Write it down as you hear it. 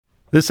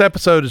This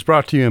episode is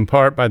brought to you in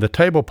part by the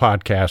Table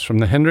Podcast from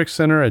the Hendricks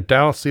Center at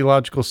Dallas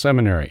Theological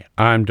Seminary.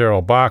 I'm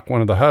Darrell Bach,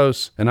 one of the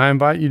hosts, and I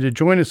invite you to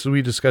join us as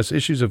we discuss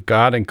issues of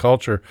God and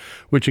culture,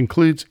 which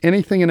includes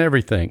anything and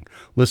everything.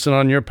 Listen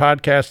on your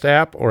podcast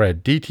app or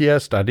at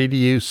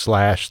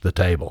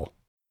dts.edu/thetable.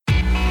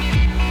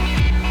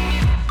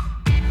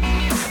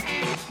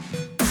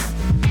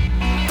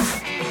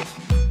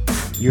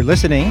 You're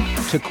listening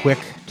to Quick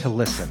to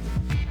Listen.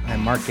 I'm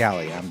Mark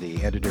Galli. I'm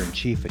the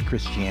editor-in-chief at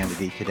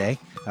Christianity Today.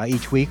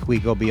 Each week, we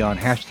go beyond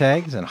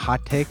hashtags and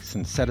hot takes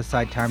and set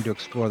aside time to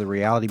explore the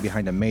reality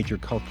behind a major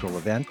cultural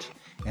event.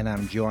 And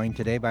I'm joined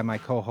today by my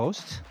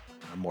co-host,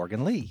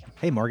 Morgan Lee.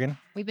 Hey, Morgan.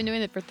 We've been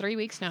doing it for 3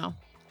 weeks now.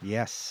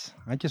 Yes.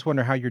 I just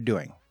wonder how you're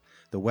doing.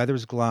 The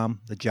weather's glum.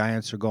 The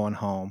Giants are going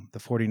home. The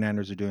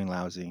 49ers are doing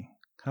lousy.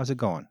 How's it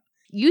going?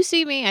 You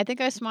see me. I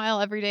think I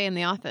smile every day in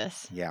the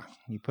office. Yeah.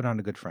 You put on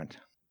a good front.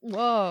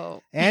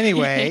 Whoa.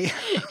 Anyway,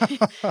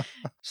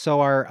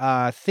 so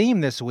our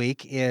theme this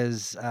week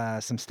is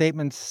some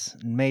statements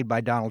made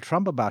by Donald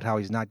Trump about how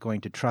he's not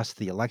going to trust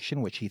the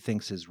election, which he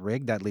thinks is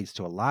rigged. That leads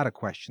to a lot of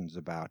questions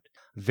about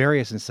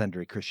various and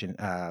sundry Christian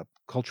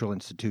cultural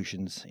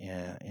institutions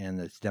in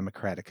this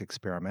democratic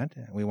experiment.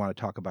 And we want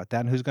to talk about that.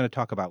 And who's going to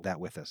talk about that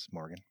with us,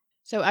 Morgan?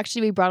 So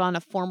actually, we brought on a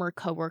former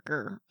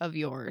coworker of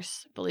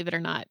yours, believe it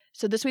or not.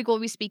 So this week, we'll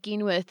be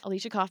speaking with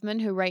Alicia Kaufman,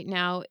 who right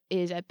now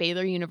is at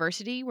Baylor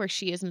University, where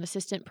she is an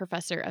assistant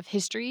professor of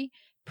history.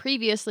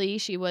 Previously,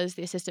 she was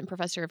the assistant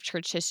professor of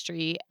church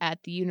history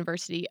at the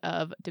University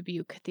of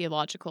Dubuque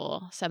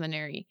Theological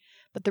Seminary.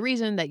 But the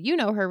reason that you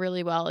know her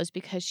really well is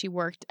because she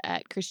worked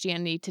at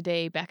Christianity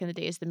Today back in the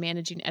day as the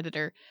managing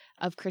editor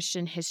of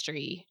Christian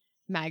History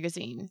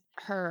magazine.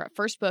 Her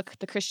first book,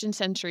 The Christian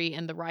Century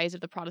and the Rise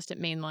of the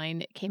Protestant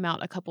Mainline, came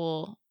out a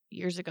couple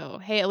years ago.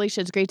 Hey, Alicia,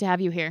 it's great to have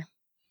you here.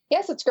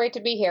 Yes, it's great to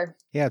be here.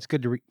 Yeah, it's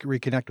good to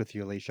reconnect with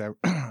you, Alicia.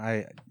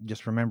 I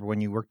just remember when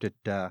you worked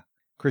at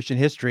Christian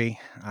History,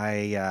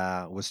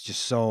 I was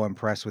just so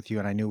impressed with you,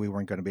 and I knew we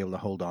weren't going to be able to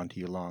hold on to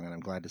you long, and I'm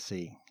glad to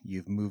see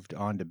you've moved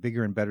on to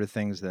bigger and better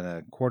things than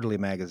a quarterly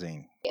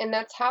magazine. And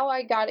that's how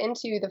I got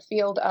into the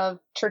field of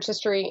church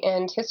history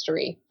and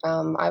history.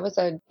 I was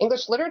an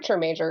English literature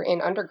major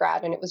in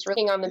undergrad, and it was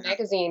reading on the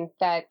magazine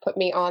that put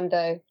me on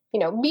the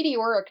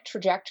meteoric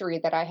trajectory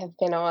that I have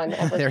been on.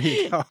 There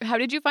you go. How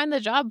did you find the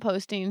job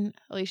posting,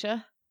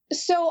 Alicia?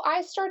 So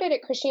I started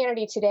at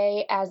Christianity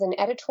Today as an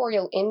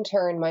editorial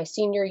intern my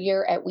senior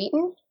year at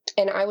Wheaton,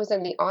 and I was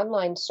in the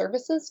online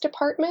services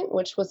department,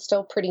 which was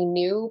still pretty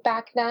new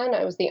back then.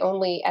 I was the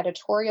only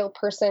editorial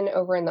person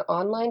over in the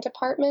online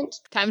department.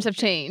 Times have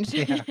changed.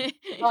 Yeah.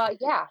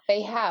 Yeah,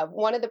 they have.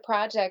 One of the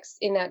projects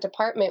in that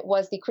department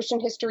was the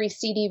Christian History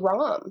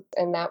CD-ROM,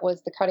 and that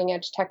was the cutting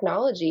edge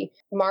technology.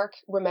 Mark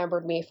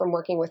remembered me from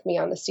working with me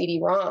on the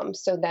CD-ROM.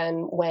 So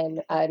then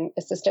when an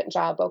assistant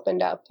job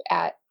opened up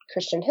at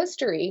Christian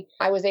History,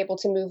 I was able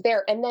to move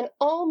there. And then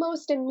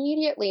almost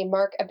immediately,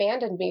 Mark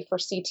abandoned me for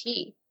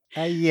CT.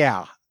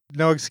 Yeah,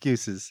 no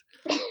excuses.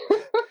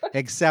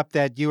 Except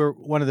that you were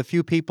one of the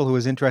few people who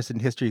was interested in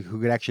history who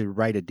could actually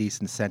write a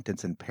decent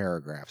sentence and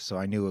paragraph. So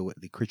I knew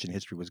the Christian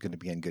history was going to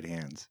be in good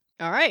hands.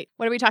 All right.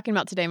 What are we talking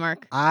about today,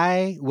 Mark?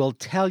 I will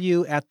tell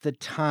you at the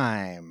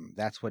time.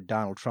 That's what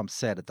Donald Trump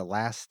said at the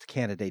last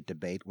candidate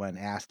debate when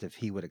asked if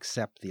he would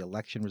accept the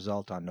election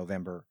result on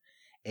November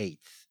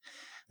 8th.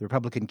 The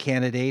Republican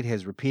candidate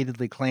has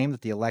repeatedly claimed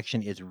that the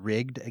election is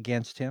rigged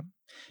against him.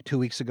 2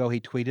 weeks ago, he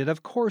tweeted,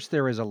 "Of course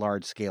there is a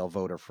large-scale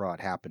voter fraud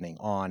happening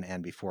on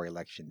and before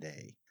Election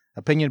Day."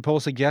 Opinion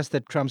polls suggest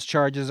that Trump's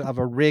charges of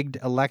a rigged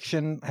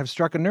election have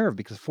struck a nerve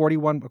because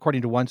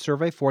according to one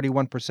survey,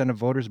 41% of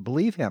voters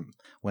believe him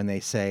when they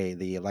say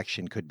the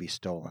election could be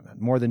stolen. And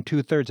more than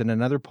two-thirds in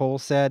another poll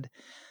said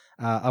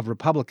of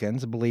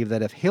Republicans believe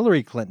that if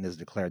Hillary Clinton is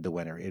declared the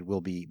winner, it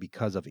will be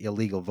because of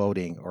illegal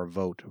voting or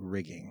vote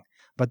rigging.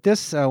 But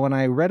this, when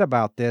I read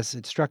about this,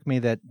 it struck me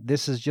that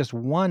this is just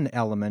one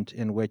element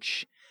in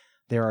which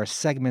there are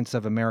segments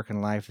of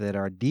American life that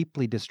are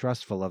deeply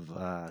distrustful of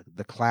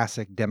the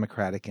classic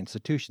democratic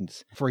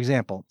institutions. For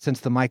example, since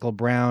the Michael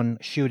Brown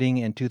shooting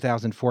in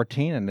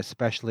 2014, and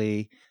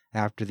especially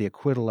after the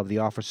acquittal of the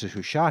officers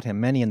who shot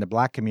him, many in the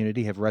black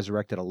community have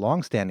resurrected a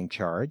longstanding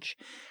charge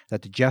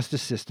that the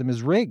justice system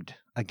is rigged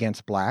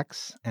against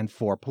blacks and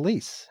for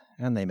police.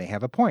 And they may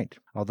have a point.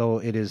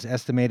 Although it is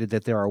estimated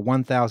that there are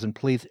 1,000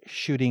 police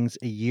shootings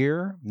a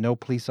year, no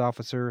police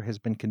officer has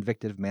been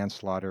convicted of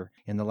manslaughter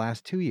in the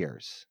last 2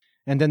 years.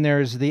 And then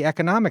there's the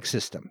economic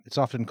system. It's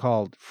often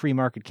called free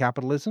market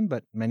capitalism,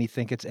 but many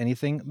think it's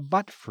anything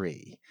but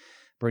free.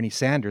 Bernie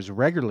Sanders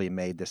regularly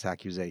made this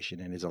accusation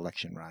in his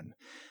election run.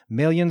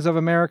 Millions of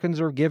Americans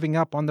are giving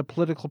up on the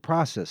political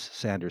process,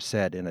 Sanders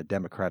said in a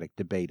Democratic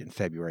debate in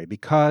February,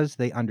 because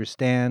they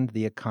understand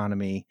the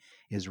economy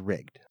is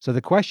rigged. So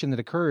the question that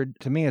occurred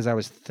to me as I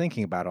was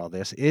thinking about all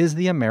this is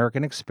the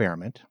American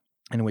experiment,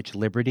 in which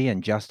liberty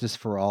and justice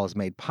for all is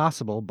made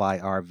possible by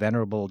our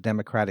venerable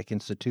democratic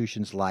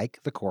institutions like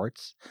the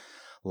courts,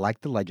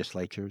 like the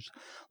legislatures,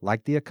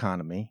 like the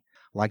economy,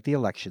 like the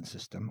election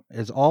system,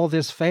 is all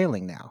this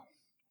failing now?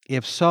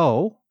 If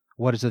so,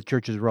 What is the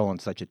church's role in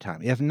such a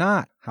time? If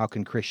not, how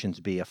can Christians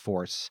be a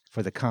force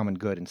for the common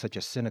good in such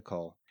a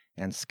cynical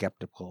and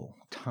skeptical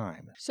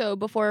time? So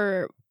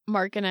before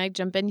Mark and I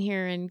jump in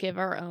here and give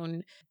our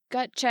own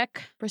gut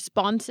check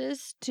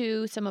responses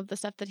to some of the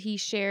stuff that he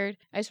shared,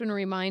 I just want to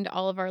remind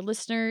all of our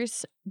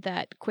listeners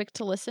that Quick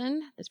to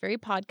Listen, this very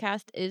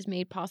podcast, is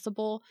made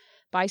possible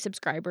by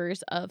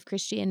subscribers of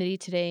Christianity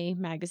Today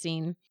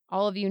magazine.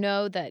 All of you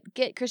know that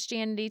Get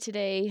Christianity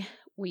Today,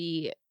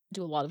 we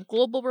do a lot of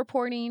global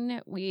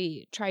reporting.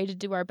 We try to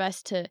do our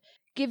best to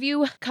give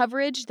you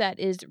coverage that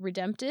is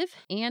redemptive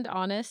and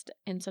honest,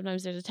 and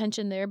sometimes there's a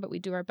tension there, but we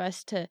do our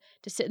best to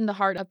sit in the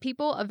heart of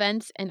people,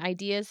 events, and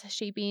ideas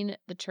shaping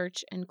the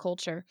church and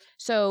culture.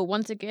 So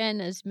once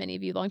again, as many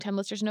of you longtime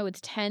listeners know,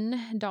 it's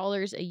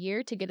 $10 a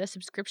year to get a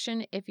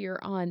subscription if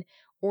you're on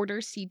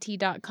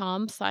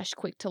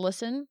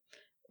orderct.com/quick-to-listen.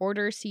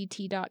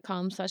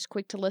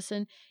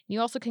 orderct.com/quick-to-listen.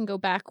 You also can go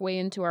back way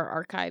into our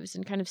archives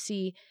and kind of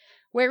see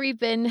where we've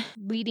been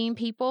leading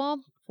people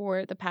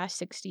for the past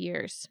 60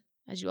 years.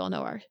 As you all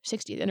know, our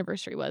 60th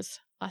anniversary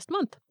was last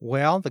month.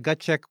 Well, the gut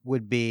check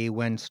would be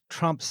when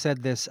Trump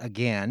said this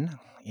again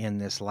in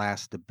this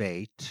last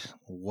debate,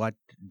 what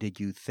did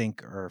you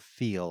think or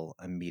feel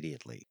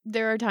immediately?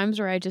 There are times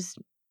where I just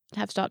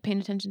have stopped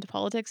paying attention to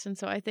politics. And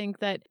so I think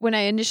that when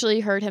I initially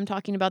heard him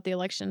talking about the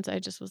elections, I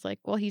just was like,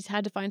 well, he's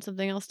had to find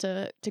something else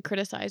to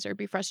criticize or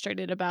be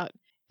frustrated about.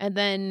 And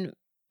then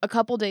a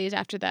couple days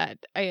after that,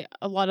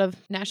 a lot of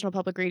National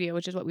Public Radio,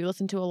 which is what we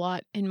listen to a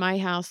lot in my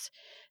house,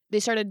 they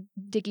started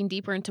digging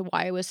deeper into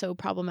why it was so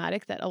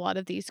problematic that a lot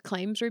of these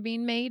claims were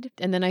being made.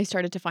 And then I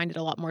started to find it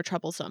a lot more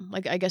troublesome.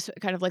 Like, I guess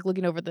kind of like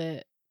looking over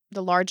the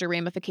larger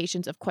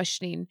ramifications of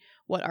questioning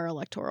what our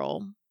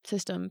electoral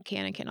system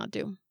can and cannot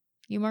do.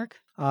 You, Mark?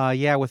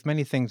 Yeah, with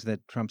many things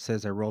that Trump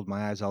says, I rolled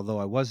my eyes, although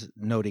I was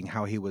noting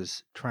how he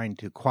was trying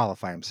to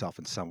qualify himself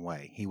in some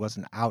way. He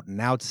wasn't out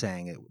and out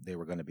saying they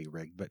were going to be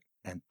rigged, but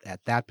at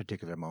that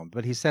particular moment.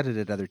 But he said it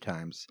at other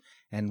times,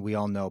 and we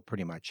all know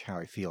pretty much how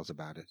he feels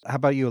about it. How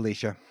about you,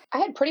 Alicia? I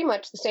had pretty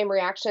much the same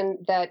reaction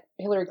that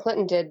Hillary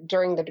Clinton did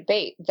during the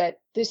debate, that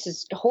this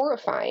is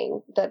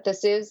horrifying, that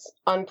this is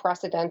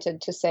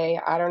unprecedented to say,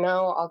 I don't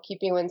know, I'll keep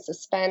you in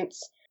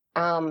suspense.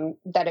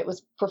 That it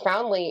was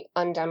profoundly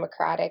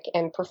undemocratic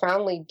and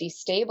profoundly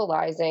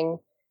destabilizing.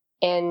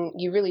 And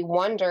you really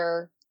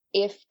wonder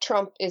if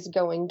Trump is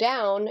going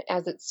down,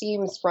 as it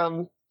seems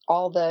from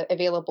all the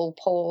available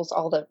polls,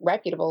 all the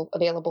reputable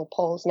available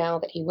polls now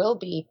that he will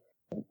be,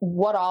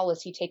 what all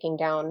is he taking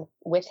down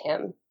with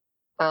him?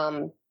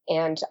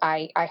 And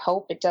I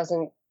hope it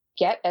doesn't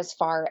get as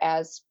far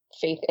as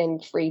faith in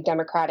free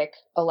democratic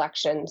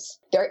elections.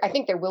 I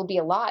think there will be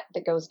a lot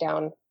that goes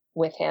down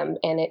with him,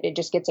 and it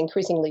just gets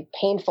increasingly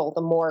painful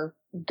the more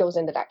goes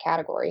into that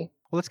category.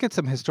 Well, let's get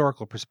some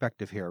historical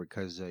perspective here,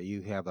 because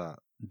you have a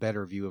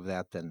better view of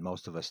that than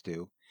most of us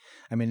do.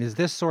 I mean, is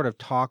this sort of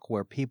talk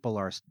where people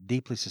are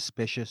deeply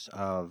suspicious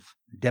of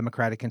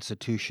democratic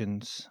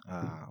institutions,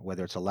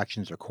 whether it's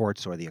elections or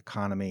courts or the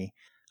economy?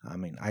 I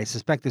mean, I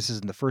suspect this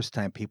isn't the first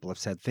time people have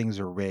said things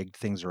are rigged,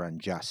 things are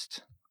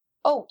unjust.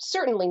 Oh,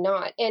 certainly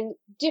not. And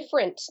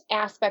different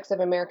aspects of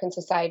American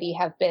society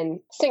have been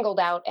singled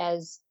out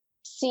as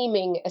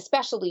seeming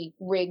especially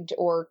rigged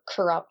or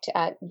corrupt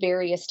at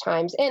various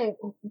times and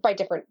by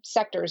different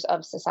sectors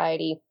of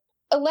society.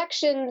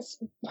 Elections,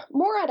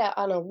 more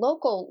on a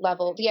local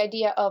level, the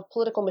idea of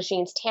political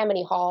machines,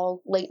 Tammany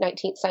Hall, late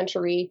 19th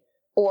century,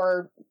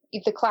 or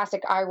the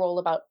classic eye roll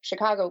about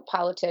Chicago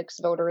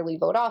politics, vote early,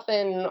 vote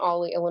often,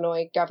 all the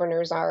Illinois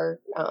governors are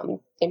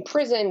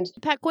imprisoned.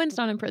 Pat Quinn's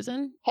not in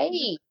prison.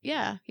 Hey.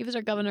 Yeah, he was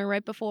our governor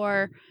right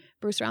before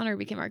Bruce Rauner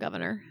became our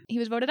governor. He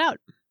was voted out.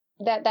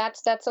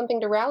 That's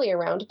something to rally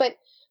around. But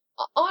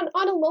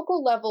on a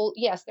local level,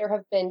 yes, there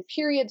have been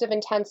periods of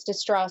intense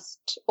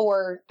distrust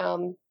or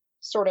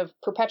sort of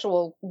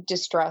perpetual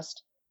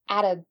distrust.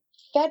 At a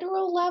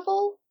federal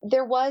level,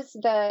 there was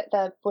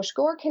the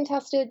Bush-Gore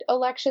contested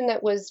election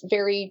that was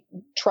very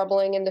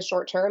troubling in the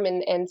short term,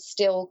 and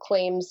still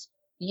claims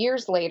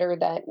years later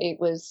that it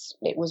was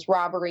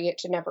robbery. It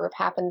should never have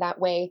happened that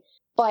way.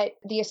 But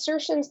the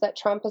assertions that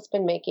Trump has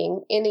been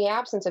making in the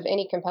absence of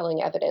any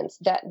compelling evidence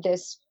that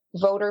this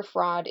voter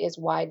fraud is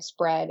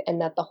widespread and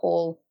that the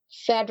whole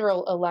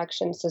federal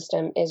election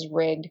system is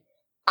rigged,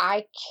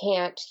 I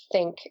can't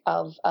think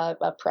of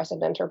a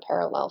precedent or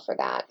parallel for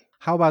that.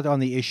 How about on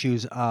the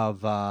issues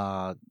of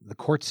the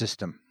court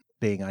system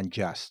being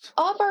unjust?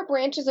 Of our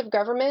branches of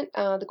government,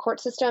 the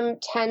court system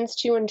tends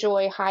to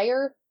enjoy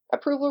higher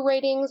approval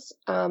ratings.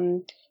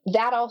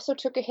 That also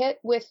took a hit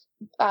with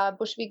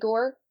Bush v.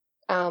 Gore,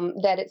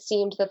 that it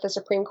seemed that the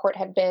Supreme Court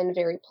had been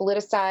very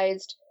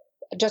politicized.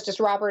 Justice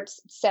Roberts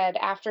said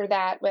after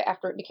that,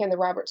 after it became the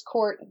Roberts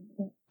Court,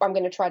 I'm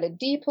going to try to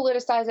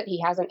depoliticize it.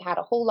 He hasn't had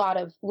a whole lot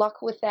of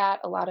luck with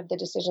that. A lot of the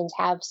decisions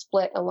have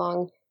split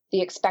along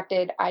the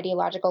expected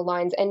ideological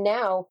lines. And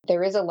now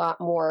there is a lot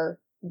more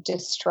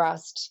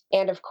distrust.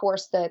 And of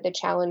course, the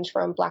challenge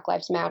from Black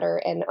Lives Matter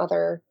and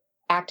other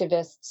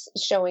activists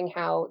showing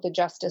how the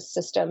justice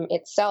system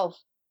itself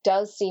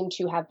does seem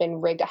to have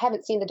been rigged. I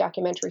haven't seen the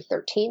documentary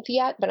 13th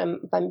yet, but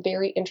I'm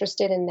very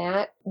interested in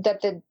that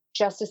the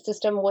justice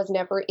system was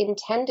never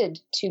intended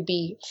to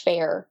be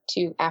fair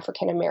to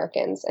African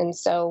Americans. And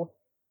so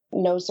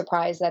no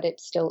surprise that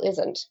it still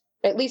isn't.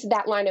 At least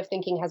that line of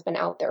thinking has been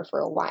out there for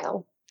a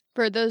while.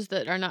 For those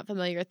that are not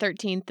familiar,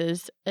 13th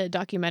is a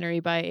documentary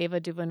by Ava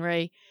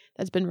DuVernay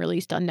that's been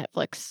released on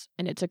Netflix,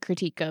 and it's a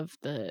critique of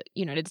the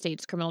United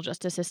States criminal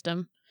justice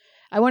system.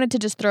 I wanted to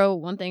just throw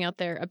one thing out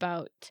there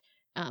about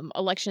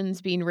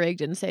elections being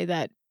rigged and say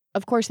that,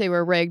 of course, they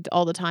were rigged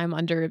all the time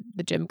under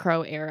the Jim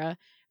Crow era,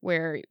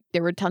 where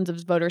there were tons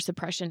of voter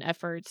suppression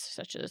efforts,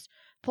 such as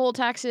poll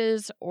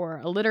taxes or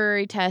a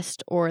literary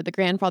test or the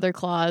grandfather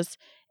clause,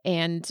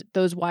 and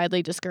those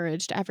widely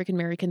discouraged African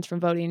Americans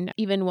from voting.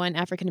 Even when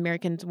African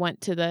Americans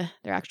went to their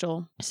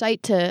actual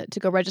site to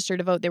go register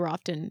to vote, they were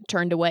often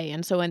turned away.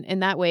 And so in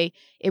that way,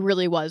 it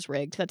really was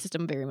rigged. That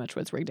system very much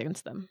was rigged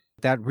against them.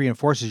 That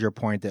reinforces your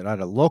point that at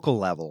a local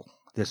level,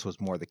 this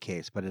was more the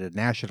case, but at a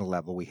national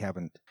level, we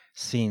haven't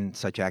seen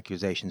such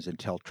accusations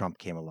until Trump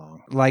came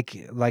along. Like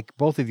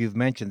both of you've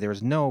mentioned,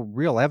 there's no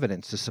real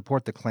evidence to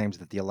support the claims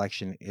that the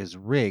election is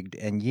rigged,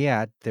 and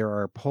yet there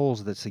are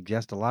polls that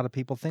suggest a lot of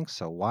people think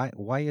so.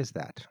 Why is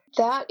that?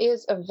 That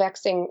is a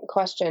vexing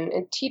question.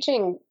 In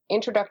teaching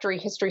introductory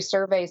history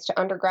surveys to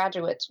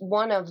undergraduates,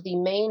 one of the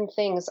main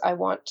things I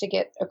want to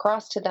get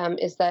across to them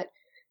is that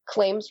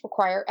claims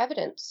require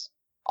evidence.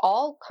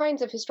 All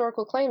kinds of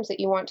historical claims that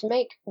you want to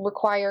make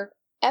require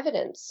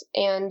evidence.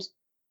 And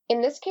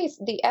in this case,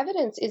 the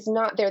evidence is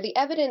not there. The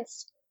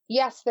evidence,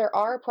 yes, there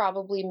are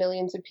probably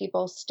millions of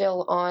people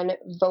still on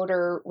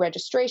voter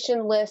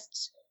registration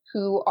lists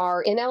who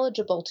are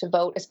ineligible to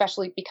vote,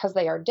 especially because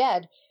they are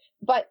dead.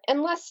 But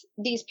unless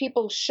these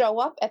people show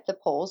up at the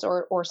polls,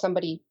 or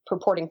somebody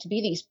purporting to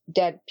be these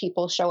dead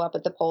people show up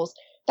at the polls,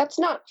 that's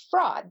not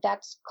fraud.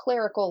 That's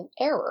clerical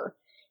error.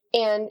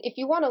 And if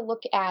you want to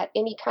look at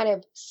any kind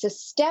of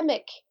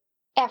systemic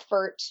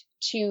effort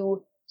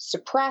to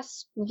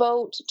suppress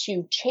vote,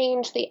 to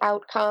change the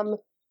outcome,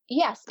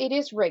 yes, it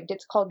is rigged.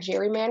 It's called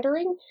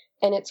gerrymandering,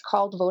 and it's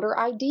called voter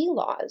ID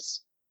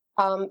laws.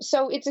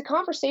 So it's a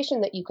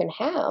conversation that you can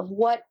have.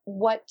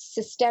 What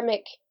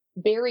systemic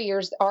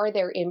barriers are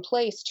there in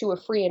place to a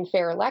free and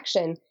fair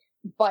election?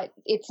 But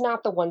it's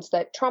not the ones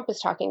that Trump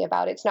is talking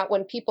about. It's not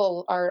when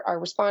people are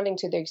responding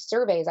to their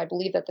surveys, I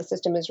believe that the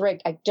system is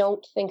rigged. I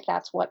don't think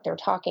that's what they're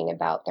talking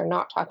about. They're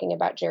not talking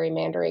about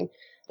gerrymandering.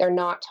 They're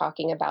not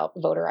talking about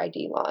voter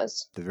ID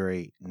laws. The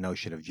very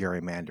notion of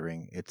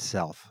gerrymandering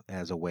itself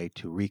as a way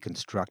to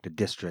reconstruct a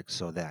district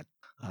so that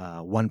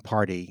one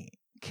party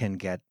can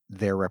get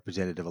their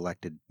representative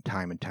elected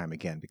time and time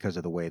again because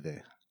of the way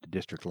the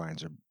district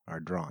lines are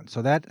drawn.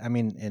 So that, I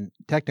mean, and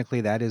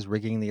technically that is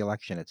rigging the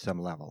election at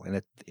some level,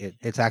 and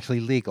it's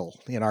actually legal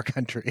in our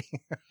country.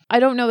 I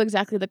don't know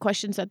exactly the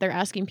questions that they're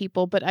asking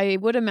people, but I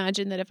would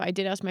imagine that if I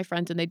did ask my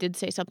friends and they did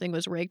say something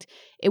was rigged,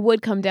 it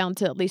would come down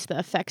to at least the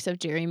effects of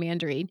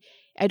gerrymandering.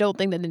 I don't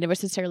think that they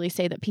necessarily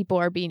say that people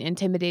are being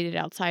intimidated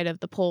outside of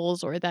the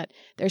polls or that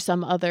there's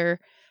some other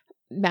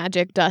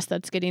magic dust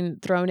that's getting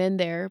thrown in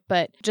there,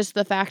 but just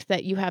the fact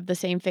that you have the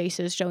same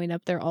faces showing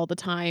up there all the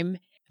time.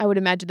 I would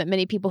imagine that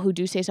many people who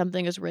do say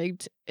something is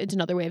rigged, it's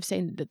another way of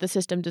saying that the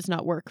system does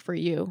not work for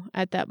you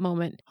at that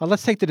moment. Well,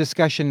 let's take the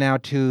discussion now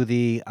to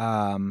the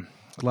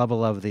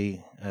level of the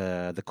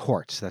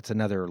courts. That's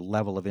another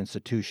level of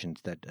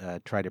institutions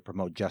that try to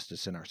promote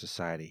justice in our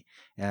society.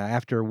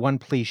 After one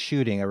police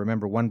shooting, I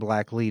remember one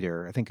black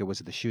leader, I think it was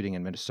the shooting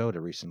in Minnesota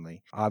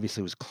recently,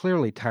 obviously was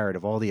clearly tired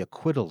of all the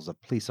acquittals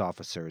of police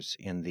officers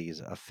in these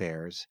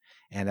affairs.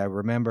 And I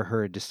remember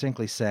her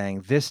distinctly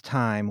saying, "This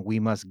time we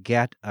must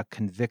get a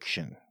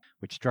conviction,"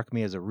 which struck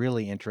me as a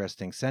really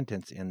interesting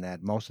sentence in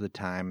that most of the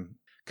time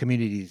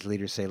communities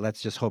leaders say,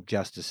 "Let's just hope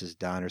justice is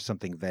done," or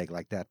something vague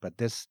like that. But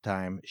this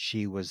time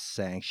she was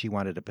saying she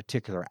wanted a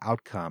particular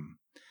outcome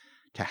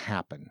to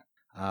happen.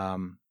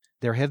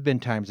 There have been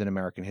times in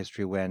American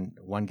history when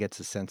one gets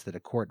a sense that a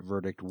court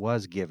verdict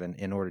was given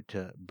in order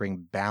to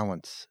bring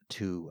balance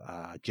to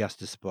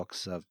justice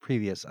books of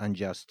previous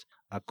unjust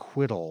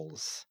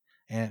acquittals.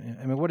 And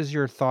I mean, what is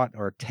your thought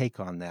or take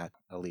on that,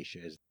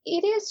 Alicia?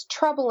 It is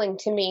troubling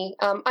to me.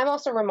 I'm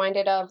also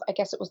reminded of, I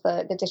guess it was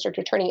the district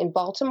attorney in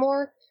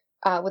Baltimore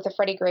with the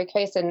Freddie Gray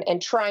case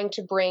and trying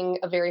to bring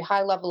a very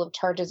high level of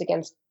charges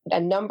against a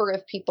number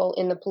of people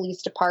in the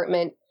police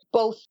department,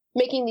 both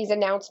making these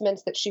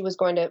announcements that she was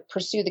going to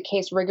pursue the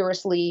case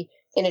rigorously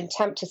in an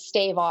attempt to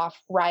stave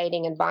off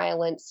rioting and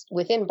violence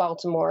within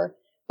Baltimore,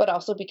 but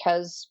also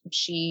because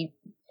she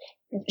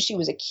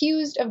was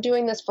accused of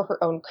doing this for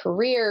her own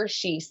career.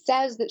 She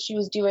says that she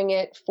was doing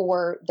it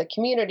for the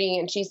community,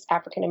 and she's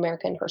African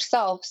American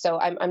herself. So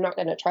I'm not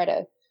going to try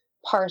to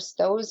parse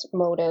those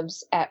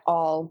motives at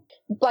all.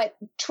 But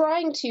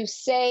trying to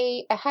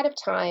say ahead of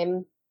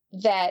time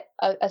that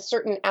a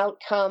certain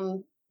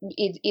outcome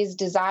is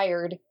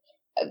desired,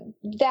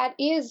 that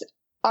is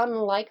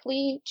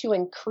unlikely to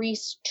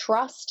increase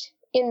trust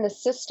in the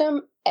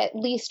system, at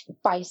least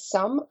by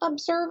some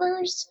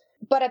observers.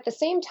 but at the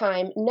same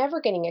time, never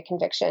getting a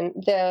conviction.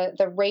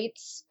 The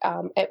rates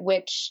at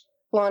which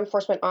law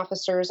enforcement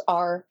officers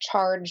are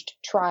charged,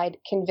 tried,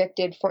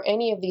 convicted for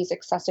any of these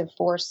excessive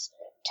force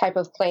type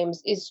of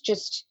claims is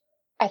just,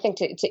 I think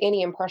to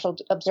any impartial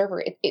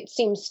observer, it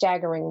seems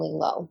staggeringly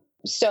low.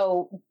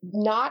 So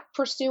not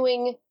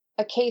pursuing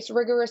a case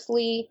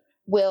rigorously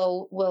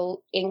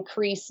will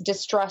increase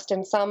distrust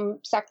in some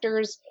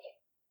sectors.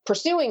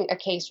 Pursuing a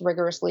case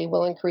rigorously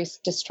will increase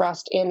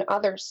distrust in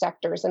other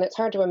sectors. And it's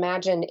hard to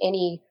imagine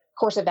any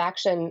course of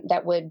action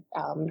that would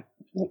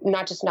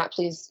not just not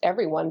please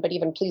everyone, but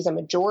even please a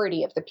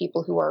majority of the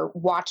people who are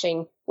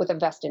watching with a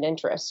vested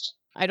interest.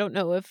 I don't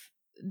know if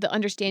the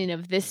understanding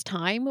of this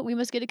time we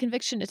must get a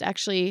conviction is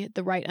actually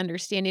the right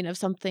understanding of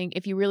something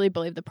if you really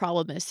believe the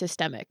problem is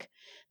systemic.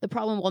 The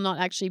problem will not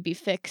actually be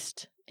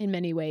fixed in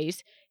many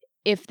ways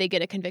if they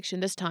get a conviction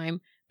this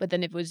time, but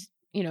then if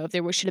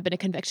there should have been a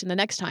conviction the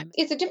next time.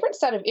 It's a different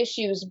set of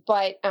issues,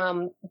 but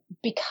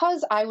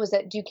because I was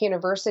at Duke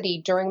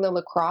University during the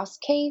lacrosse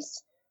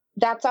case,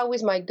 that's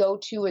always my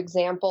go-to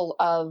example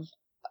of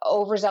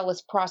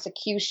overzealous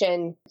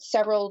prosecution.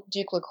 Several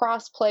Duke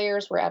lacrosse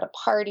players were at a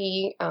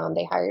party.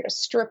 They hired a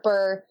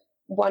stripper.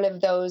 One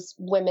of those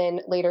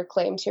women later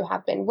claimed to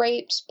have been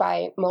raped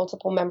by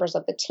multiple members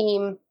of the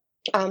team.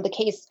 The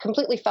case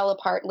completely fell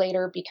apart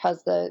later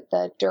because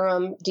the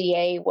Durham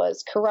DA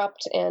was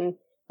corrupt and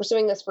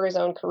pursuing this for his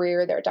own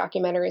career. There are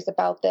documentaries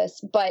about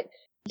this. But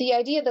the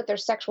idea that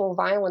there's sexual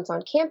violence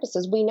on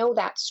campuses, we know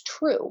that's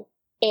true.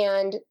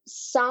 And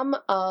some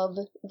of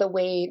the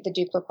way the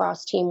Duke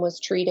lacrosse team was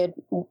treated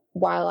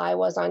while I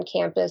was on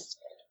campus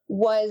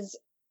was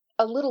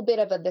a little bit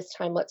of a this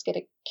time let's get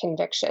a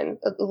conviction.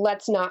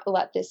 Let's not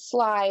let this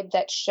slide.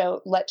 Let's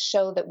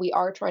show that we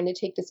are trying to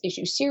take this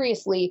issue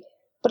seriously,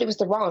 but it was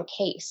the wrong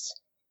case.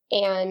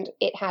 And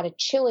it had a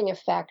chilling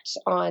effect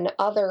on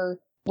other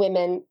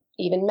women,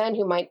 even men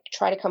who might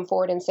try to come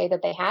forward and say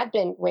that they had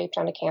been raped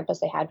on a campus,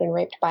 they had been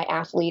raped by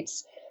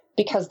athletes,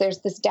 because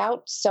there's this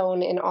doubt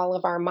sown in all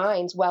of our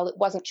minds. Well, it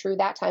wasn't true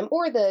that time.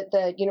 Or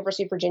the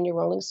University of Virginia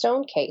Rolling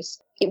Stone case.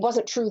 It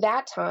wasn't true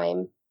that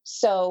time.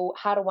 So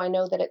how do I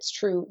know that it's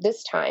true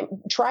this time?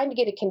 Trying to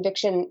get a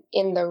conviction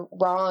in the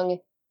wrong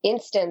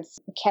instance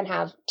can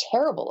have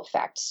terrible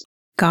effects.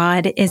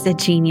 God is a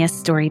genius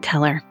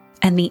storyteller,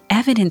 and the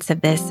evidence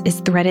of this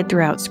is threaded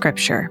throughout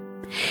Scripture.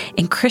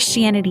 In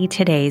Christianity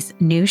Today's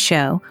new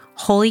show,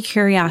 Holy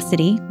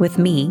Curiosity, with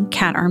me,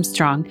 Kat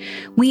Armstrong,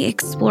 we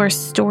explore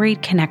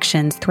storied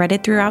connections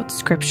threaded throughout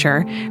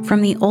Scripture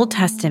from the Old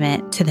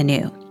Testament to the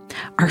New.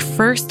 Our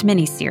first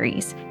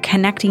mini-series,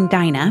 Connecting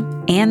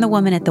Dinah and the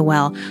Woman at the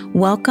Well,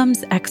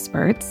 welcomes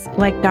experts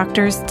like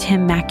Drs.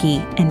 Tim Mackey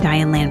and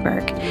Diane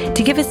Landberg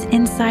to give us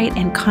insight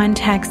and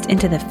context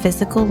into the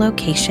physical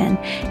location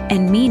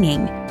and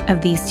meaning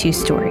of these two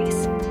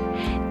stories.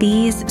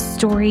 These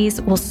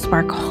stories will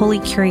spark holy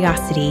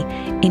curiosity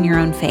in your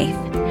own faith,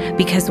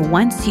 because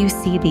once you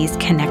see these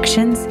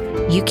connections,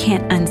 you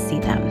can't unsee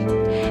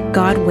them.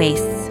 God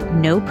wastes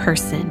no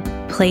person,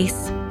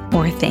 place,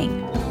 or thing.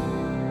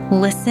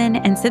 Listen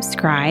and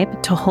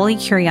subscribe to Holy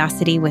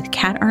Curiosity with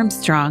Kat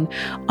Armstrong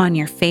on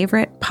your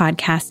favorite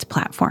podcast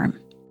platform.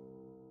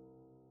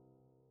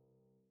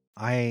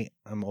 I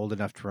am old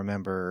enough to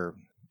remember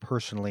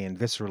personally and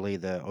viscerally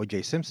the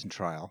O.J. Simpson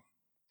trial,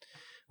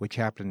 which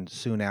happened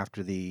soon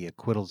after the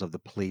acquittals of the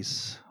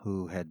police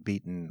who had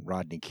beaten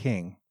Rodney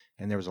King.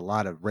 And there was a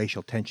lot of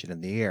racial tension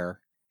in the air.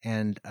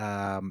 And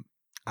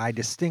I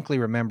distinctly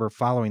remember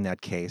following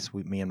that case,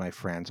 me and my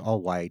friends,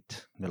 all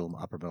white,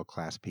 upper middle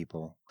class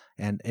people.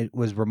 And it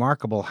was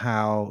remarkable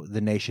how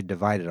the nation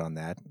divided on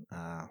that,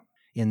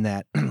 in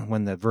that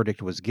when the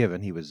verdict was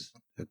given, he was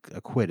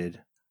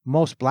acquitted.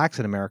 Most blacks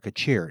in America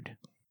cheered.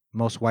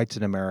 Most whites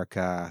in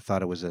America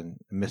thought it was a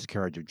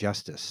miscarriage of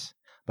justice.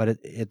 But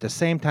at the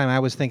same time, I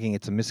was thinking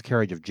it's a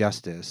miscarriage of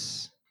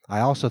justice.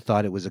 I also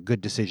thought it was a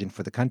good decision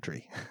for the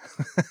country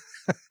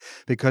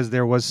because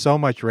there was so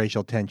much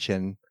racial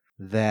tension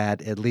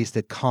that at least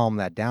it calmed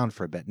that down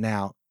for a bit.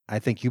 Now, I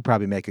think you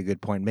probably make a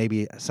good point.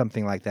 Maybe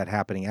something like that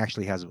happening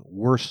actually has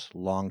worse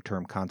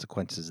long-term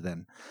consequences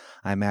than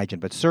I imagine.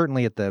 But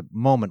certainly at the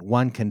moment,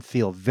 one can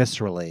feel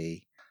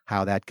viscerally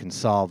how that can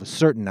solve a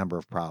certain number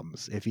of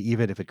problems,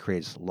 even if it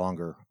creates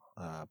longer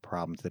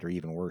problems that are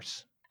even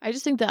worse. I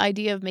just think the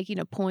idea of making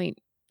a point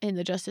in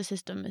the justice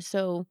system is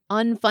so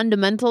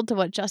unfundamental to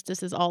what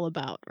justice is all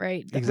about,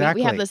 right?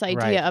 Exactly. We have this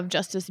idea right. of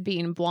justice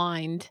being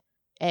blind,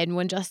 and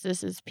when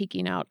justice is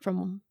peeking out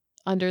from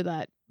under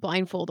that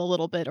blindfold a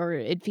little bit, or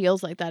it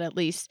feels like that at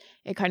least,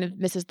 it kind of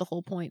misses the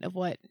whole point of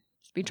what's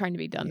been trying to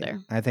be done there.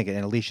 I think,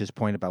 and Alicia's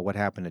point about what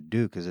happened at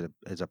Duke is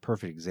a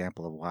perfect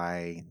example of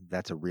why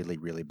that's a really,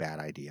 really bad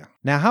idea.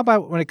 Now, how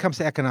about when it comes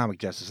to economic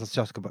justice? Let's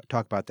just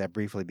talk about that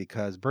briefly,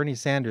 because Bernie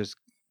Sanders'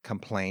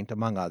 complaint,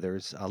 among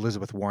others,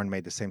 Elizabeth Warren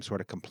made the same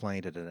sort of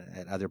complaint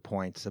at other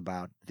points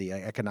about the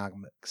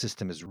economic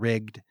system is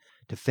rigged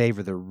to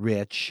favor the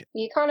rich.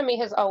 The economy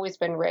has always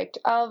been rigged.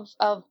 Of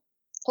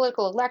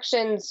political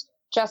elections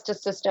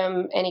justice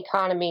system and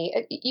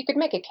economy, you could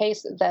make a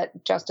case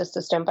that justice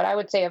system, but I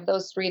would say of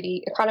those three,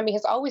 the economy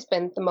has always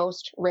been the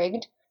most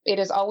rigged. It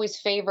has always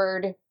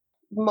favored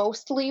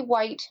mostly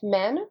white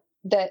men.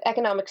 The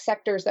economic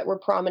sectors that were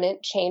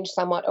prominent changed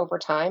somewhat over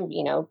time.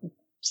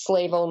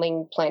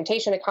 Slave-owning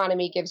plantation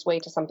economy gives way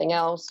to something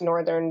else,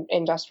 northern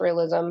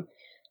industrialism.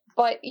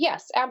 But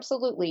yes,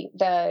 absolutely,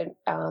 the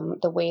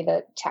way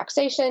that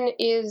taxation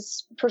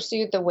is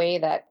pursued, the way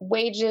that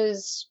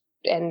wages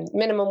and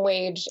minimum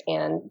wage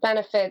and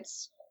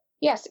benefits,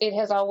 yes, it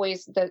has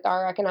always,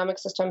 our economic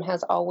system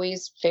has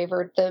always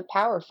favored the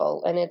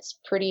powerful, and it's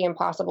pretty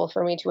impossible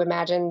for me to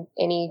imagine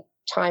any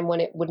time when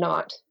it would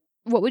not.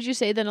 What would you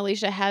say then,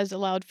 Alicia, has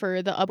allowed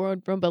for the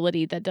upward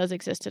mobility that does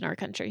exist in our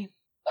country?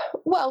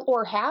 Well,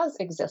 or has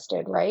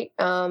existed, right?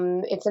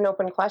 It's an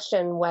open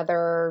question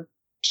whether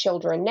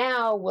children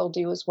now will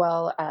do as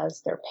well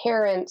as their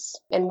parents.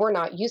 And we're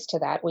not used to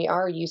that. We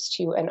are used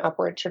to an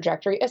upward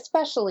trajectory,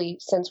 especially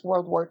since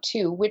World War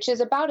II, which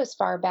is about as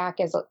far back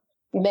as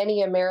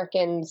many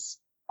Americans'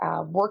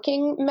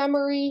 working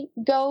memory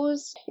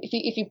goes.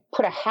 If you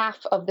put a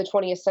half of the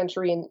 20th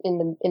century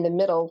in the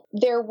middle,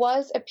 there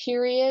was a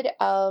period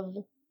of,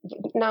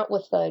 not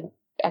with the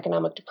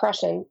economic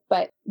depression,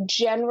 but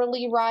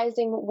generally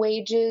rising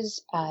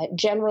wages,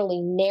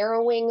 generally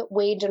narrowing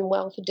wage and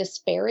wealth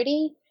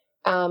disparity.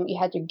 You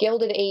had your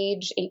Gilded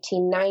Age,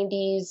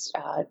 1890s,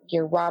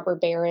 your robber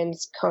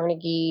barons,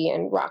 Carnegie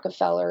and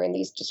Rockefeller, and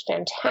these just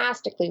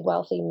fantastically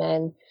wealthy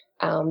men,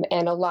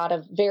 and a lot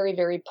of very,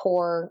 very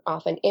poor,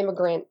 often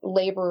immigrant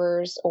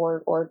laborers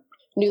or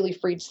newly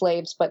freed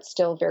slaves, but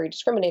still very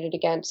discriminated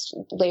against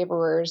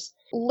laborers.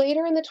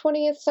 Later in the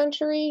 20th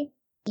century,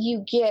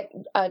 you get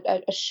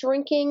a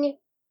shrinking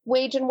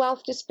wage and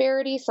wealth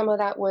disparity. Some of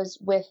that was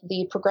with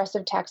the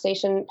progressive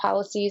taxation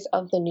policies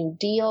of the New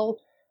Deal.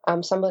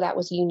 Some of that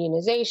was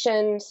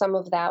unionization. Some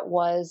of that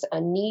was a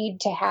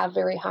need to have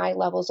very high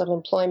levels of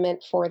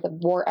employment for the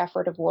war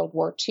effort of World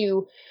War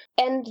II.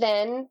 And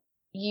then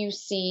you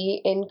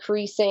see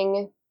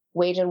increasing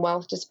wage and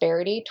wealth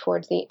disparity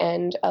towards the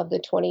end of the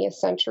 20th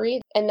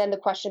century. And then the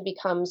question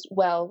becomes,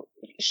 well,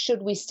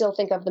 should we still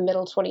think of the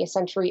middle 20th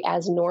century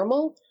as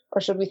normal?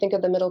 Or should we think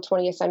of the middle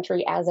 20th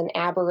century as an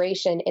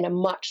aberration in a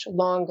much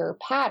longer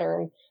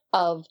pattern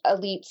of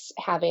elites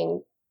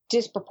having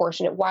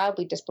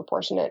wildly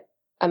disproportionate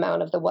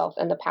amount of the wealth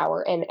and the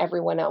power, and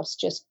everyone else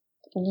just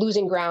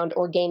losing ground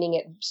or gaining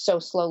it so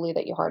slowly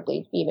that you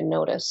hardly even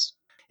notice?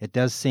 It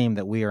does seem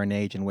that we are in an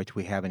age in which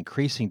we have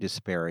increasing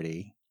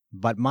disparity,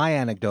 but my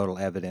anecdotal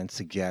evidence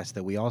suggests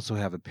that we also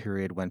have a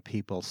period when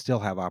people still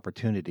have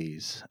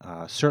opportunities,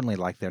 certainly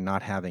like they're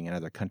not having in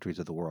other countries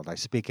of the world. I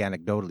speak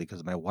anecdotally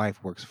because my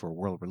wife works for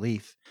World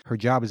Relief. Her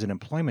job is an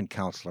employment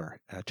counselor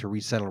to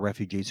resettle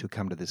refugees who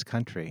come to this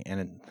country.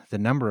 And the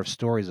number of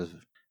stories of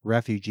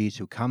refugees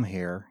who come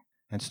here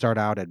and start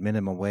out at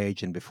minimum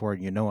wage, and before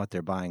you know it,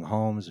 they're buying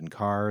homes and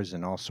cars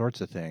and all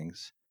sorts of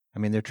things. I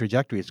mean, their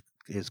trajectory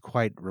is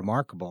quite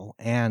remarkable,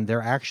 and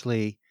they're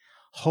actually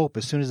hope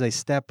as soon as they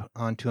step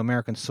onto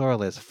American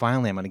soil is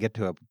finally I'm going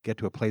to get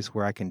to a place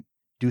where I can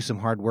do some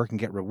hard work and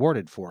get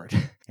rewarded for it.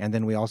 And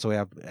then we also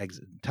have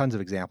tons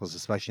of examples,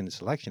 especially in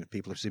this election, of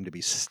people who seem to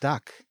be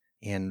stuck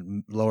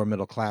in lower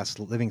middle class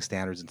living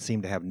standards and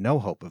seem to have no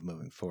hope of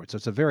moving forward. So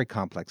it's a very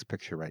complex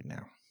picture right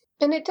now.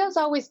 And it does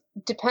always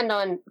depend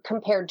on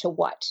compared to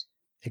what.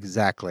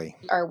 Exactly.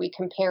 Are we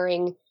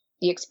comparing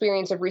the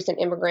experience of recent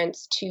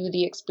immigrants to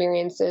the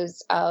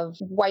experiences of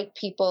white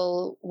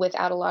people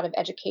without a lot of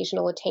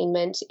educational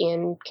attainment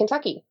in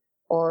Kentucky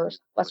or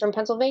Western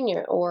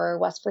Pennsylvania or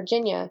West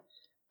Virginia?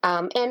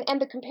 And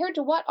the compared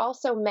to what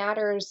also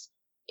matters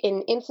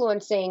in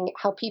influencing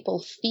how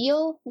people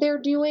feel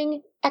they're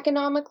doing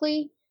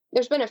economically.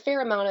 There's been a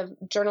fair amount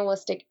of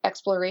journalistic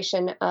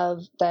exploration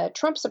of the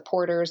Trump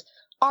supporters.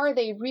 Are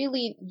they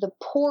really the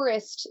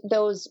poorest,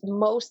 those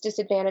most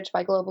disadvantaged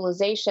by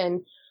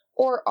globalization,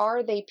 or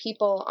are they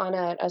people on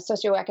a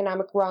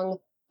socioeconomic rung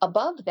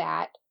above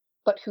that,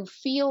 but who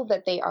feel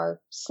that they are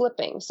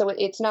slipping? So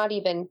it's not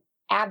even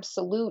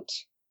absolute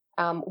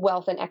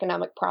wealth and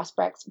economic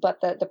prospects,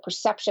 but the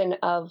perception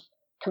of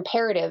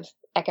comparative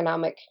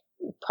economic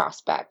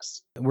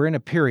prospects. We're in a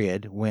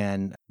period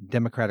when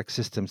democratic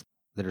systems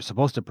that are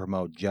supposed to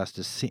promote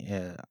justice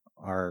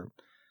are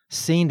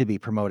seen to be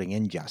promoting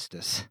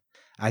injustice.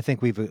 I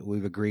think we've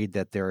agreed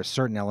that there are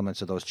certain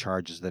elements of those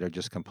charges that are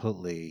just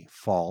completely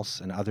false,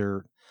 and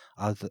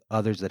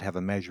others that have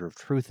a measure of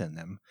truth in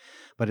them.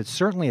 But it's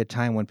certainly a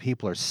time when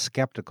people are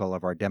skeptical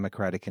of our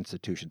democratic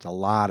institutions. A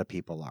lot of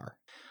people are.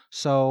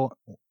 So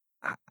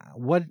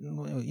what,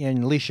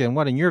 and Alicia, and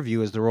what in your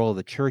view is the role of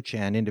the church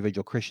and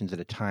individual Christians at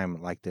a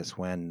time like this?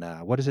 When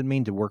what does it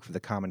mean to work for the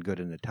common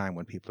good in a time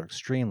when people are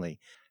extremely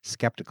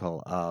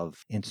skeptical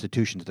of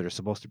institutions that are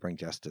supposed to bring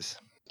justice?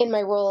 In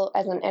my role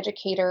as an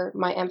educator,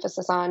 my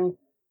emphasis on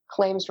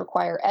claims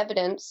require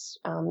evidence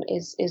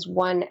is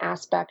one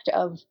aspect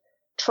of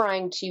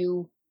trying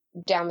to,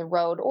 down the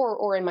road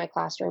or in my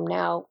classroom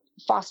now,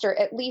 foster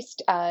at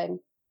least a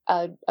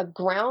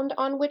ground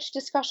on which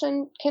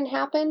discussion can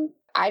happen.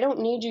 I don't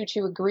need you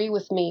to agree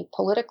with me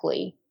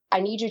politically. I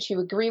need you to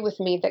agree with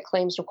me that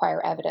claims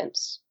require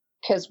evidence,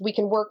 because we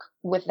can work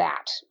with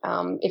that.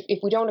 If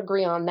we don't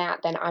agree on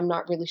that, then I'm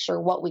not really sure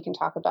what we can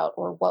talk about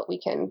or what we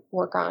can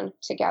work on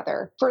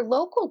together. For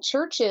local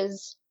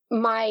churches,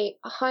 my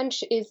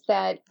hunch is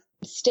that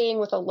staying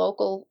with a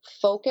local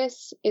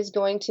focus is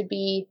going to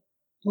be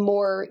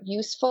more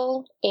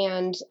useful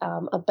and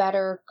a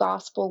better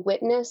gospel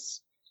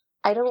witness.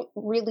 I don't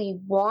really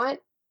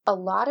want a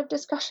lot of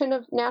discussion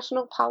of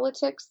national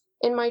politics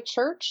in my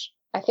church.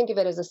 I think of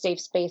it as a safe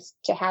space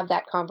to have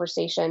that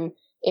conversation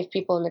if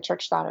people in the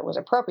church thought it was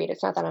appropriate.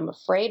 It's not that I'm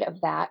afraid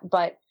of that,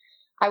 but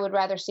I would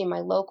rather see my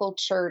local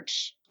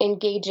church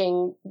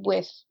engaging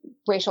with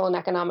racial and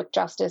economic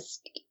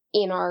justice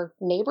in our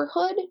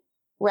neighborhood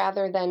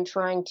rather than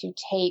trying to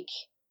take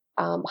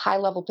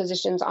high-level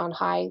positions on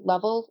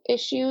high-level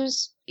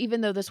issues.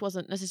 Even though this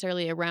wasn't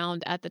necessarily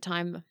around at the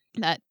time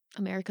that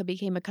America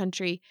became a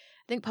country,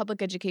 I think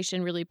public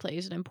education really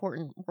plays an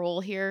important role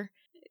here.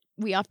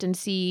 We often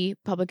see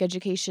public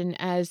education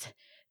as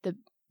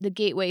the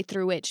gateway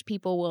through which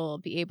people will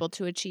be able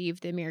to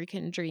achieve the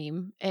American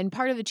dream. And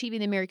part of achieving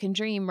the American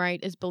dream, right,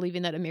 is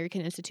believing that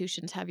American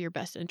institutions have your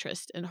best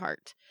interest in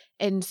heart.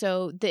 And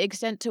so the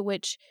extent to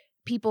which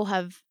people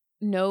have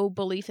no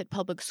belief that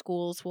public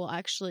schools will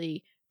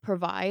actually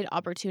provide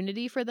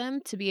opportunity for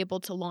them to be able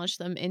to launch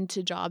them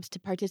into jobs, to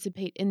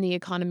participate in the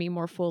economy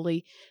more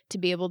fully, to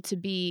be able to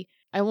be,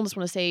 I almost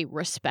want to say,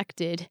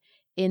 respected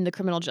in the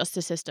criminal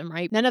justice system,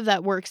 right? None of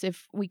that works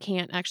if we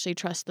can't actually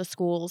trust the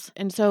schools.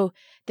 And so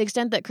the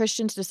extent that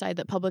Christians decide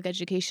that public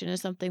education is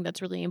something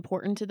that's really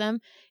important to them,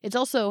 it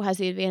also has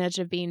the advantage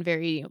of being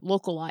very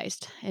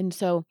localized. And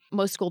so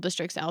most school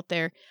districts out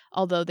there,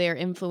 although they're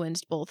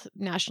influenced both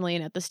nationally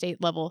and at the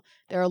state level,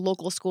 there are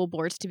local school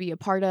boards to be a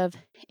part of.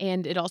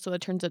 And it also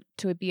turns out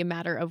to be a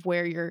matter of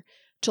where your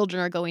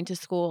children are going to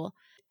school.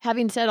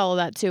 Having said all of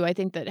that, too, I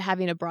think that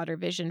having a broader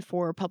vision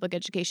for public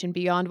education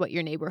beyond what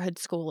your neighborhood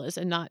school is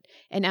and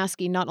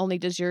asking not only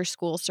does your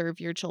school serve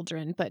your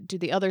children, but do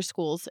the other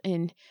schools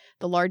in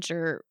the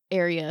larger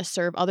area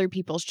serve other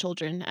people's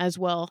children as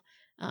well,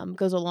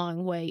 goes a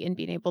long way in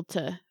being able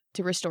to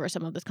restore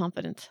some of this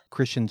confidence.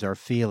 Christians are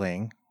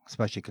feeling,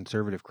 especially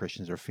conservative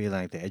Christians, are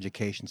feeling like the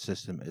education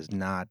system is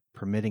not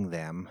permitting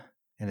them,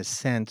 in a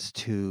sense,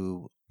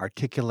 to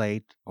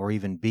articulate or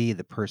even be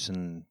the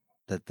person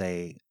that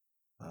they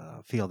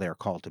feel they're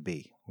called to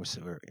be,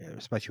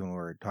 especially when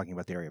we're talking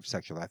about the area of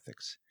sexual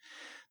ethics.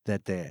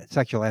 That the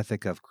sexual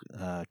ethic of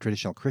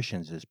traditional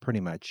Christians is pretty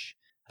much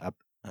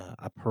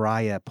a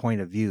pariah point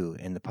of view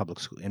in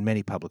in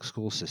many public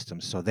school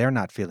systems. So they're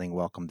not feeling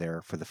welcome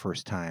there for the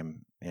first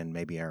time in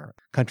maybe our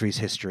country's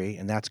history,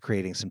 and that's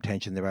creating some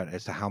tension there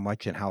as to how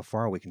much and how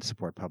far we can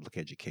support public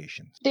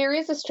education. There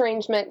is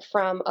estrangement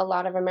from a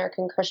lot of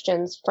American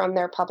Christians from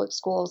their public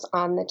schools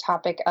on the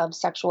topic of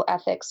sexual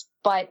ethics,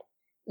 but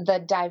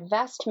the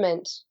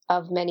divestment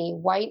of many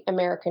white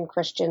American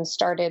Christians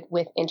started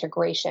with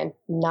integration,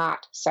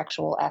 not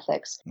sexual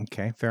ethics.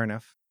 Okay, fair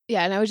enough.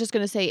 Yeah, and I was just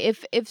going to say,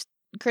 if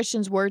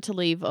Christians were to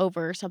leave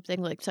over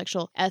something like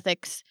sexual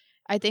ethics,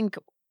 I think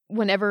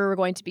whenever we're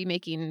going to be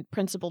making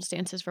principled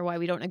stances for why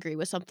we don't agree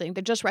with something,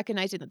 they're just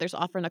recognizing that there's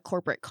often a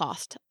corporate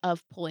cost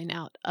of pulling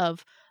out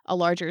of a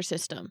larger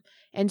system.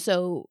 And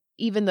so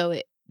even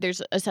though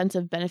there's a sense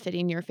of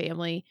benefiting your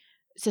family,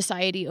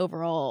 society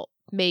overall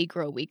may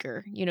grow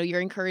weaker. You know,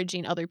 you're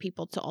encouraging other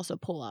people to also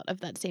pull out of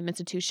that same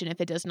institution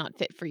if it does not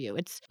fit for you.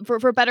 It's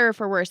for better or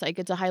for worse, like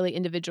it's a highly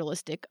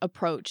individualistic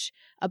approach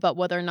about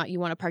whether or not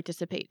you want to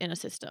participate in a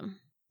system.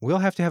 We'll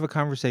have to have a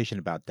conversation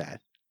about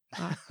that.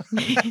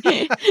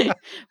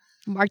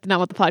 Mark did not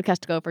want the podcast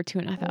to go for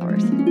 2.5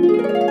 hours.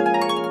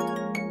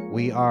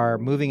 We are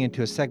moving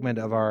into a segment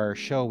of our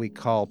show we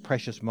call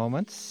Precious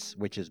Moments,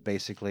 which is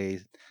basically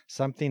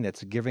something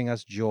that's giving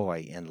us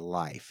joy in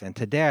life. And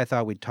today I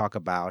thought we'd talk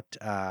about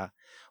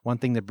one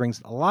thing that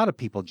brings a lot of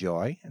people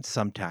joy and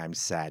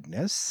sometimes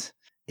sadness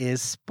is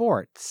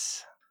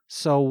sports.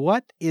 So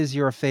what is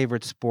your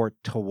favorite sport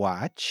to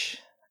watch,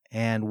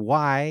 and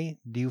why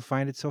do you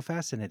find it so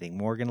fascinating?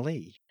 Morgan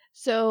Lee.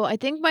 So I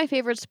think my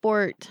favorite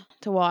sport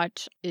to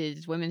watch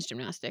is women's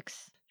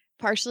gymnastics,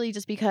 partially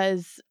just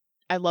because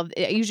I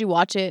usually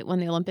watch it when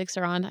the Olympics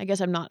are on. I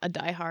guess I'm not a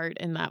diehard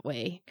in that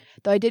way,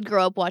 though I did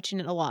grow up watching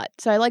it a lot.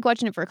 So I like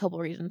watching it for a couple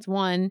of reasons.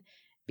 One,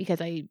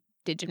 because I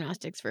did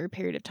gymnastics for a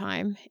period of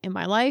time in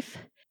my life.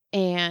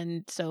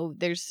 And so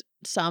there's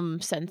some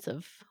sense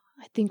of,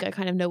 I think I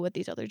kind of know what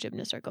these other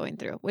gymnasts are going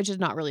through, which is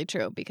not really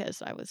true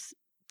because I was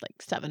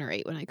like 7 or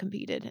 8 when I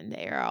competed and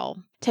they are all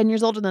 10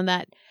 years older than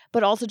that.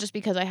 But also just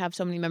because I have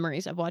so many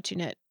memories of watching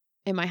it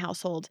in my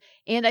household.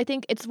 And I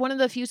think it's one of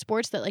the few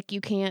sports that like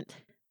you can't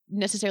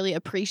necessarily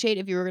appreciate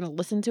if you were going to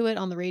listen to it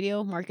on the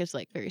radio. Mark is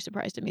like very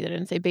surprised at me that I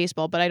didn't say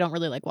baseball, but I don't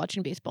really like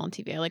watching baseball on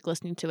TV. I like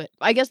listening to it.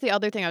 I guess the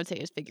other thing I would say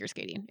is figure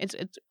skating. It's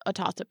a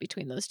toss-up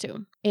between those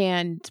two.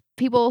 And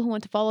people who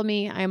want to follow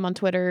me, I am on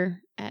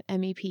Twitter at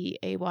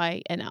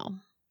MEPAYNL.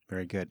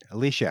 Very good.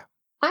 Alicia.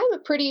 I'm a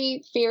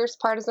pretty fierce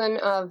partisan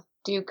of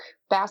Duke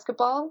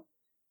basketball.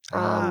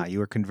 You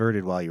were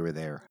converted while you were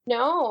there.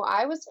 No,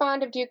 I was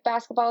fond of Duke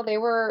basketball. They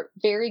were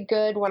very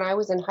good when I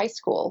was in high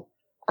school.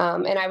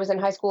 And I was in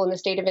high school in the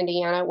state of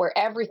Indiana where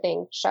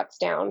everything shuts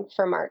down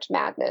for March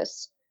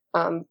Madness.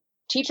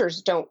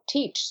 Teachers don't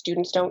teach.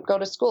 Students don't go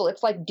to school.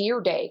 It's like Deer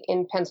Day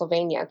in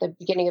Pennsylvania at the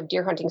beginning of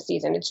deer hunting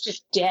season. It's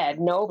just dead.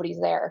 Nobody's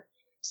there.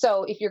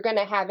 So if you're going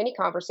to have any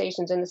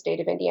conversations in the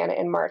state of Indiana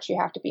in March, you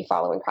have to be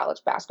following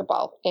college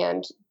basketball.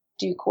 And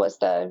Duke was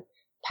the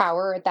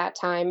power at that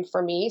time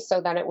for me.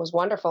 So then it was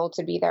wonderful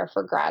to be there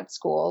for grad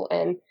school.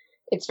 And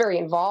it's very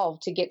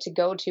involved to get to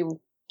go to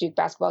Duke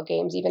basketball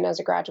games, even as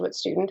a graduate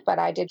student. But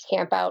I did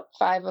camp out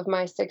 5 of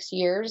my 6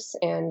 years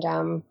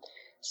and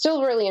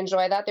still really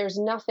enjoy that. There's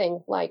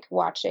nothing like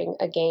watching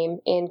a game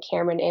in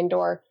Cameron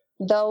Indoor,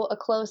 though a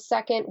close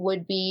second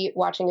would be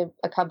watching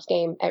a Cubs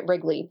game at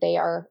Wrigley. They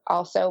are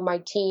also my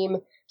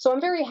team. So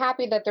I'm very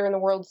happy that they're in the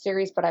World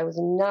Series, but I was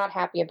not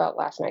happy about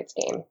last night's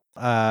game.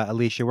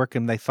 Alicia, where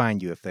can they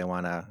find you if they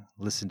want to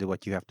listen to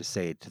what you have to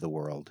say to the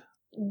world?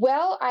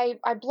 Well, I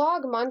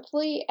blog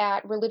monthly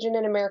at Religion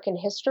in American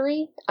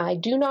History. I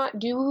do not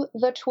do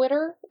the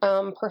Twitter.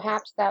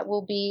 Perhaps that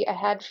will be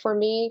ahead for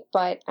me.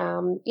 But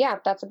yeah,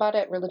 that's about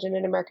it. Religion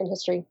in American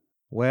History.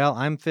 Well,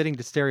 I'm fitting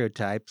to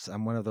stereotypes.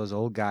 I'm one of those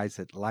old guys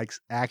that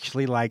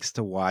actually likes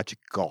to watch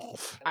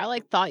golf.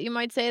 I thought you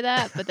might say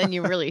that, but then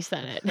you really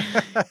said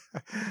it.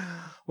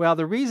 Well,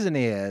 the reason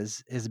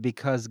is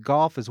because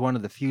golf is one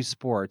of the few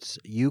sports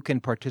you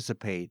can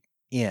participate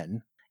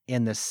in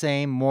the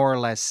same more or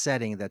less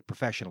setting that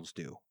professionals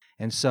do.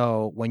 And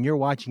so when you're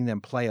watching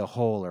them play a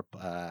hole or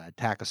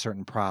attack a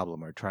certain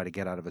problem or try to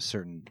get out of a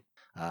certain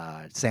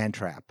sand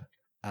trap,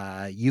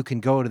 you can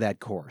go to that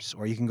course,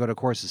 or you can go to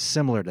courses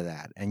similar to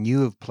that, and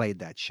you have played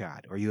that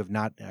shot, or you have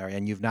not,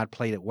 and you've not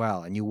played it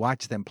well, and you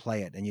watch them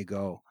play it, and you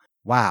go,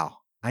 wow,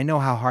 I know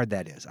how hard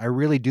that is. I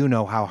really do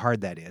know how hard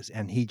that is,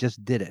 and he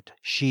just did it.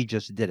 She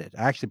just did it.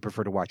 I actually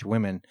prefer to watch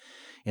women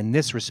in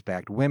this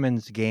respect.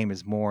 Women's game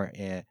is more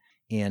in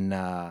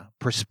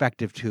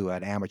perspective to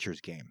an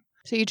amateur's game.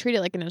 So you treat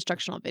it like an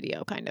instructional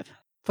video, kind of.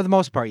 For the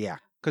most part, yeah.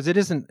 Because it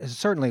isn't,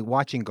 certainly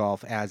watching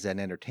golf as an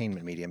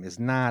entertainment medium is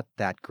not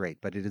that great,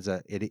 but it is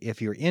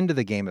if you're into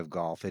the game of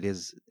golf, it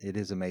is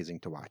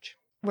amazing to watch.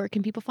 Where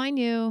can people find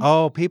you?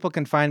 Oh, people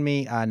can find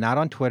me not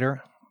on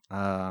Twitter,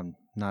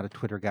 not a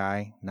Twitter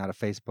guy, not a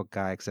Facebook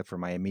guy, except for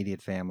my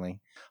immediate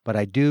family. But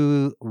I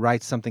do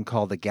write something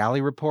called the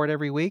Galley Report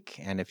every week.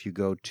 And if you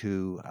go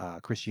to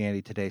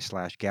Christianity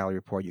Today/Galley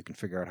Report, you can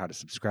figure out how to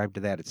subscribe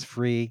to that. It's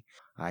free.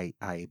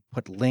 I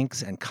put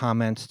links and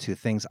comments to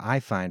things I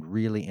find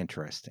really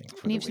interesting.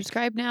 And if you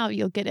subscribe now,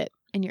 you'll get it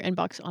in your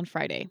inbox on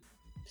Friday.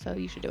 So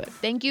you should do it.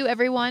 Thank you,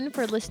 everyone,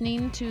 for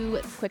listening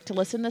to Quick to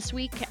Listen this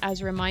week.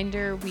 As a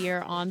reminder, we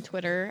are on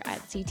Twitter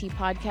at CT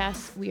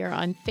Podcasts. We are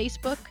on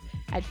Facebook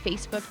at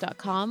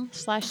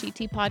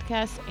facebook.com/CT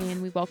Podcasts,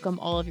 and we welcome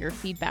all of your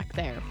feedback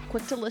there.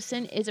 Quick to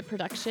Listen is a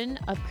production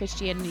of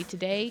Christianity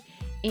Today,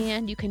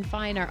 and you can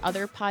find our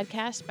other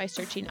podcasts by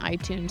searching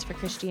iTunes for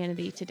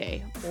Christianity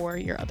Today or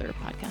your other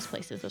podcast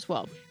places as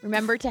well.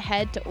 Remember to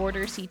head to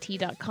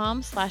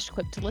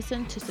orderct.com/quick to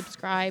listen to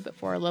subscribe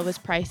for our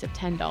lowest price of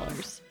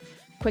 $10.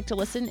 Quick to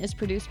Listen is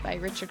produced by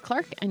Richard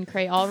Clark and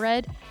Cray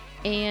Allred,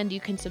 and you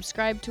can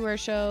subscribe to our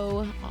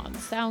show on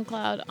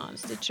SoundCloud, on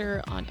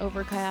Stitcher, on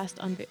Overcast,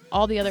 on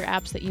all the other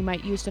apps that you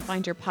might use to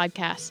find your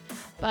podcasts.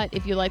 But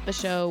if you like the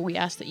show, we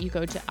ask that you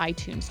go to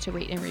iTunes to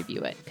rate and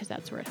review it, because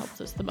that's where it helps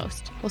us the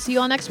most. We'll see you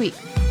all next week.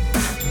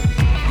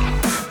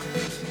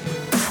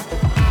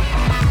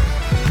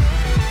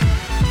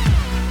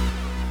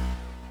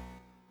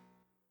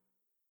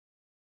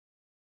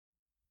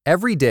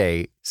 Every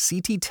day,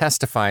 CT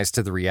testifies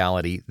to the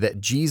reality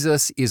that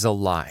Jesus is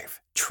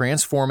alive,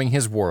 transforming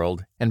his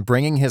world and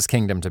bringing his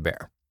kingdom to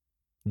bear.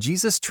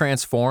 Jesus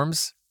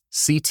transforms,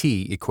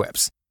 CT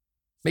equips.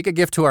 Make a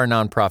gift to our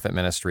nonprofit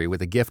ministry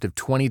with a gift of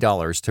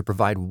 $20 to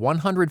provide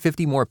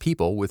 150 more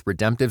people with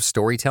redemptive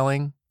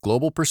storytelling,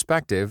 global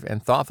perspective,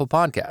 and thoughtful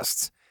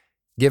podcasts.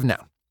 Give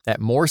now at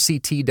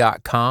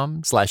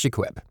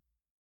morect.com/equip.